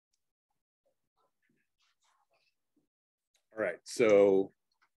All right, so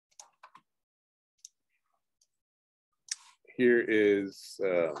here is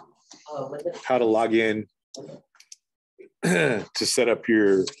how to log in to set up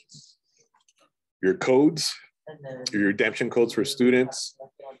your codes, your redemption codes for students.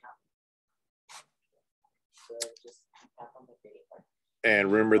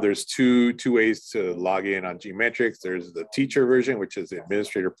 And remember, there's two ways to log in on Gmetrics. There's the teacher version, which is the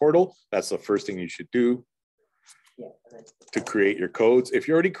administrator portal. That's the first thing you should do to create your codes. If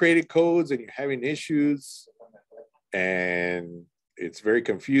you already created codes and you're having issues and it's very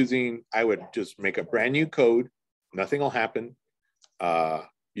confusing, I would just make a brand new code. Nothing will happen.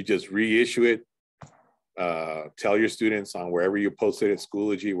 You just reissue it. Tell your students on wherever you posted it,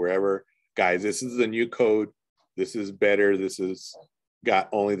 Schoology, wherever, guys, this is the new code. This is better. This is got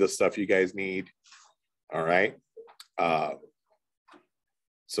only the stuff you guys need. All right.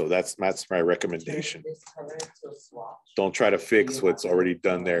 So that's my recommendation. Don't try to fix what's already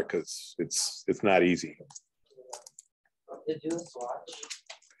done there because it's not easy.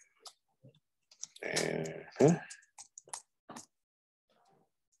 And,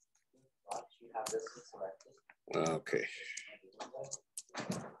 okay.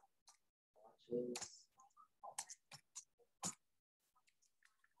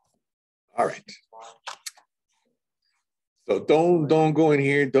 All right. So don't go in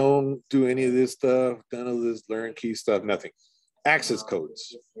here. Don't do any of this stuff. None of this learn key stuff. Nothing. Access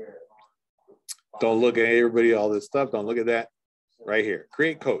codes. Don't look at everybody, all this stuff. Don't look at that. Right here.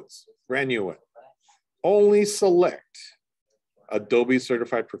 Create codes. Brand new one. Only select Adobe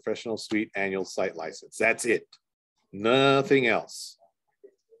Certified Professional Suite Annual Site License. That's it. Nothing else.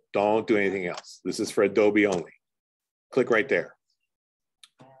 Don't do anything else. This is for Adobe only. Click right there.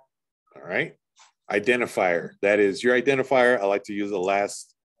 All right. Identifier. That is your identifier. I like to use the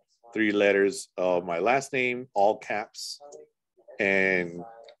last 3 letters of my last name, all caps. And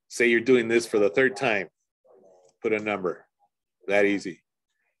say you're doing this for the 3rd time. Put a number. That easy.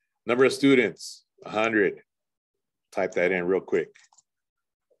 Number of students, 100. Type that in real quick.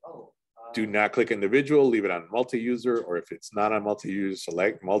 Do not click individual, leave it on multi-user, or if it's not on multi-user,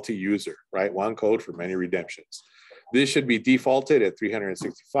 select multi-user, right? One code for many redemptions. This should be defaulted at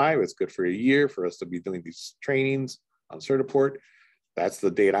 365. It's good for a year for us to be doing these trainings on Certiport. That's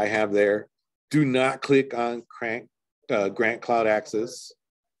the date I have there. Do not click on Grant Cloud Access.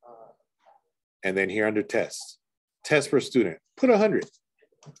 And then here under tests, test per student, put 100,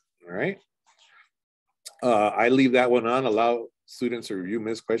 all right? I leave that one on, allow students to review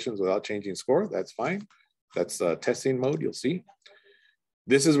missed questions without changing score. That's fine. That's testing mode, you'll see.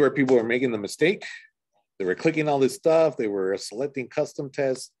 This is where people are making the mistake. They were clicking all this stuff. They were selecting custom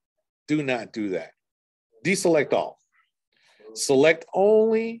tests. Do not do that. Deselect all. Select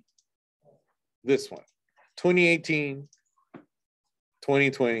only this one, 2018,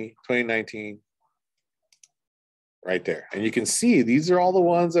 2020, 2019, right there. And you can see these are all the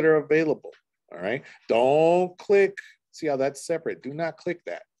ones that are available. All right. Don't click. See how that's separate. Do not click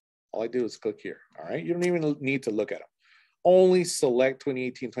that. All I do is click here. All right. You don't even need to look at them. Only select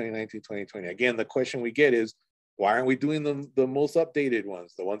 2018, 2019, 2020. Again, the question we get is, why aren't we doing the most updated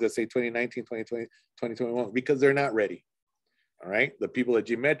ones? The ones that say 2019, 2020, 2021, because they're not ready. All right. The people at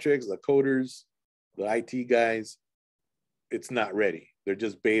Gmetrics, the coders, the IT guys, it's not ready. They're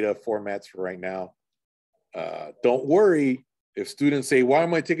just beta formats for right now. Don't worry if students say, why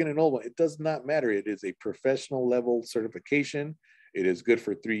am I taking an old one? It does not matter. It is a professional level certification. It is good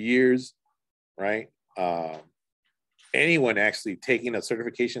for 3 years, right? Anyone actually taking a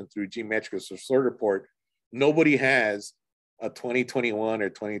certification through Gmetrics or Certiport, nobody has a 2021 or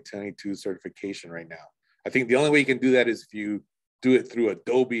 2022 certification right now. I think the only way you can do that is if you do it through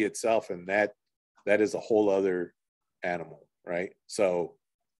Adobe itself, and that is a whole other animal, right? So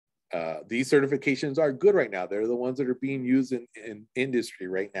these certifications are good right now. They're the ones that are being used in industry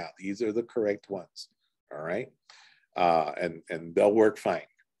right now. These are the correct ones, all right? And they'll work fine.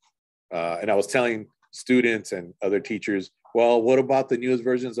 And I was telling students and other teachers, well, what about the newest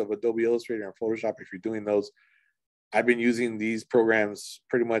versions of Adobe Illustrator and Photoshop if you're doing those? I've been using these programs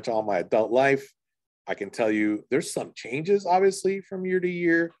pretty much all my adult life. I can tell you there's some changes, obviously, from year to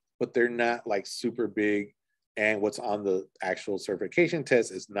year, but they're not like super big. And what's on the actual certification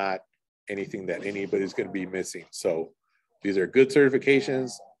test is not anything that anybody's going to be missing. So these are good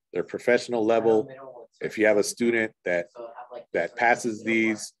certifications. They're professional level. If you have a student that passes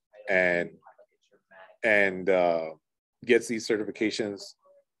these and gets these certifications,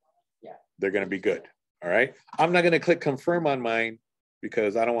 they're going to be good. All right. I'm not going to click confirm on mine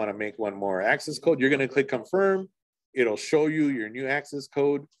because I don't want to make one more access code. You're going to click confirm. It'll show you your new access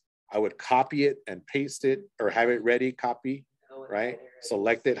code. I would copy it and paste it, or have it ready, copy, right?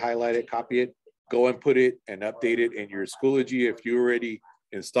 Select it, highlight it, copy it, go and put it and update it in your Schoology if you already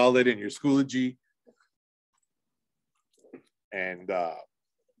installed it in your Schoology, and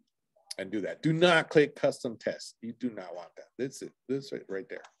do that. Do not click custom test. You do not want that. That's it. This right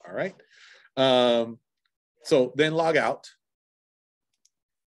there. All right. So then log out.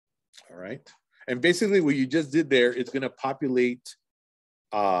 All right. And basically what you just did there, it's going to populate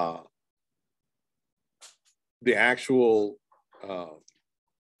the actual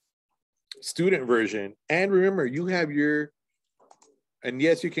student version. And remember, you have your, and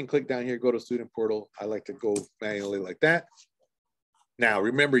yes, you can click down here, go to student portal. I like to go manually like that. Now,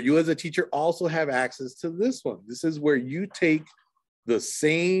 remember, you as a teacher also have access to this one. This is where you take the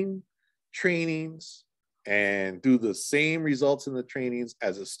same trainings and do the same results in the trainings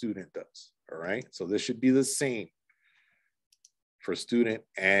as a student does, all right? So this should be the same for student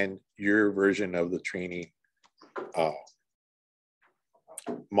and your version of the training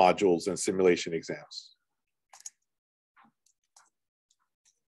modules and simulation exams.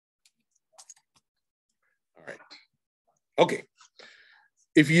 All right, okay.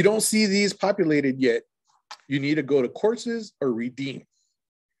 If you don't see these populated yet, you need to go to courses or redeem,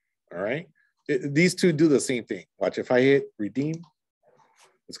 all right? These two do the same thing. Watch, if I hit redeem,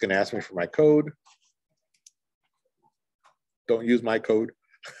 it's gonna ask me for my code. Don't use my code.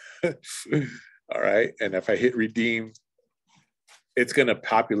 All right, and if I hit redeem, it's gonna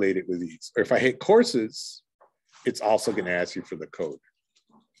populate it with these. Or if I hit courses, it's also gonna ask you for the code.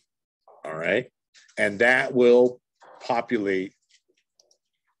 All right, and that will populate.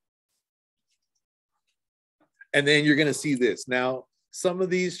 And then you're gonna see this. Now, some of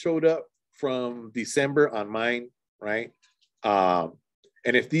these showed up from December on mine, right? And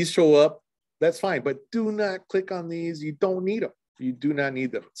if these show up, that's fine, but do not click on these. You don't need them. You do not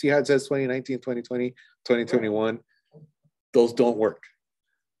need them. See how it says 2019, 2020, 2021? Those don't work,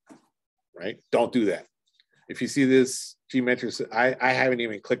 right? Don't do that. If you see this Gmetrics, I haven't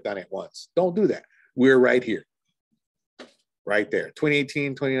even clicked on it once. Don't do that. We're right here, right there.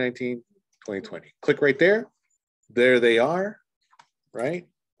 2018, 2019, 2020. Click right there. There they are, right?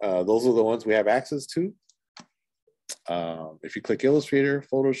 Those are the ones we have access to. If you click Illustrator,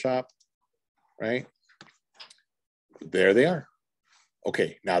 Photoshop, right? There they are.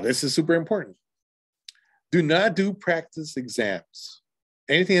 Okay, now this is super important. Do not do practice exams.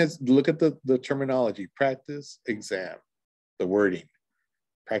 Anything that's, look at the terminology, practice exam, the wording.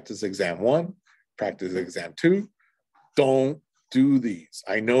 Practice exam 1, practice exam 2. Don't do these.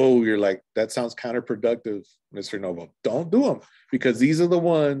 I know you're like, that sounds counterproductive, Mr. Novo. Don't do them, because these are the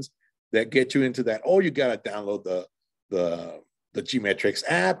ones that get you into that, oh, you gotta download the Gmetrics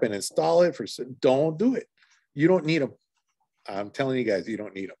app and install it for, don't do it. You don't need them. I'm telling you guys, you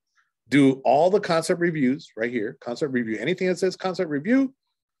don't need them. Do all the concept reviews right here, concept review. Anything that says concept review,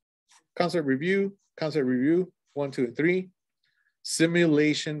 1, 2, and 3.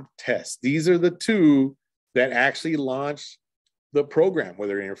 Simulation tests. These are the two that actually launch the program,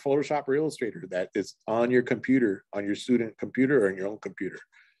 whether in your Photoshop or Illustrator, that is on your computer, on your student computer or on your own computer.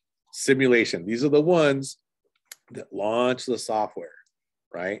 Simulation. These are the ones that launch the software,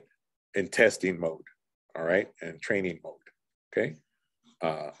 right? In testing mode, all right? And training mode, okay?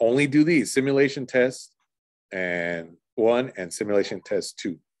 Only do these, simulation test and 1 and simulation test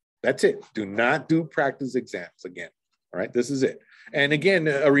 2. That's it. Do not do practice exams again, all right? This is it. And again,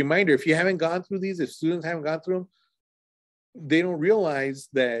 a reminder, if you haven't gone through these, if students haven't gone through them, they don't realize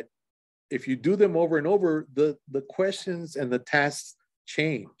that if you do them over and over, the questions and the tasks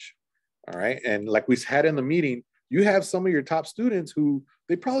change, all right? And like we had in the meeting, you have some of your top students who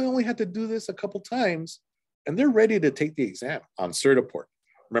they probably only had to do this a couple times and they're ready to take the exam on Certiport.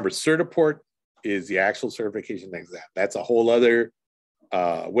 Remember, Certiport is the actual certification exam. That's a whole other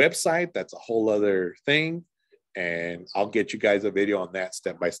website. That's a whole other thing. And I'll get you guys a video on that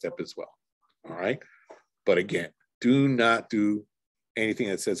step by step as well, all right? But again, do not do anything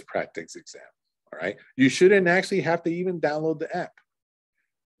that says practice exam, all right? You shouldn't actually have to even download the app,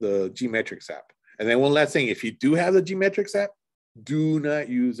 the Gmetrics app. And then one last thing, if you do have the Gmetrics app, do not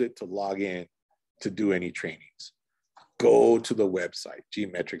use it to log in to do any trainings. Go to the website,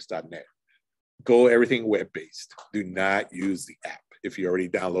 gmetrics.net. Go everything web-based. Do not use the app if you already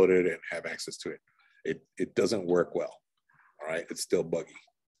downloaded it and have access to it. It doesn't work well, all right? It's still buggy,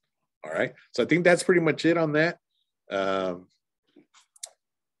 all right? So I think that's pretty much it on that.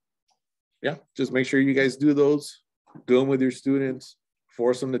 Yeah, just make sure you guys do those. Do them with your students.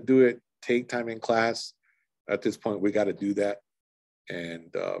 Force them to do it. Take time in class. At this point, we got to do that.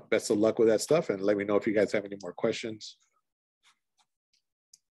 And best of luck with that stuff. And let me know if you guys have any more questions.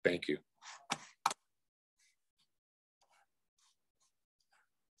 Thank you.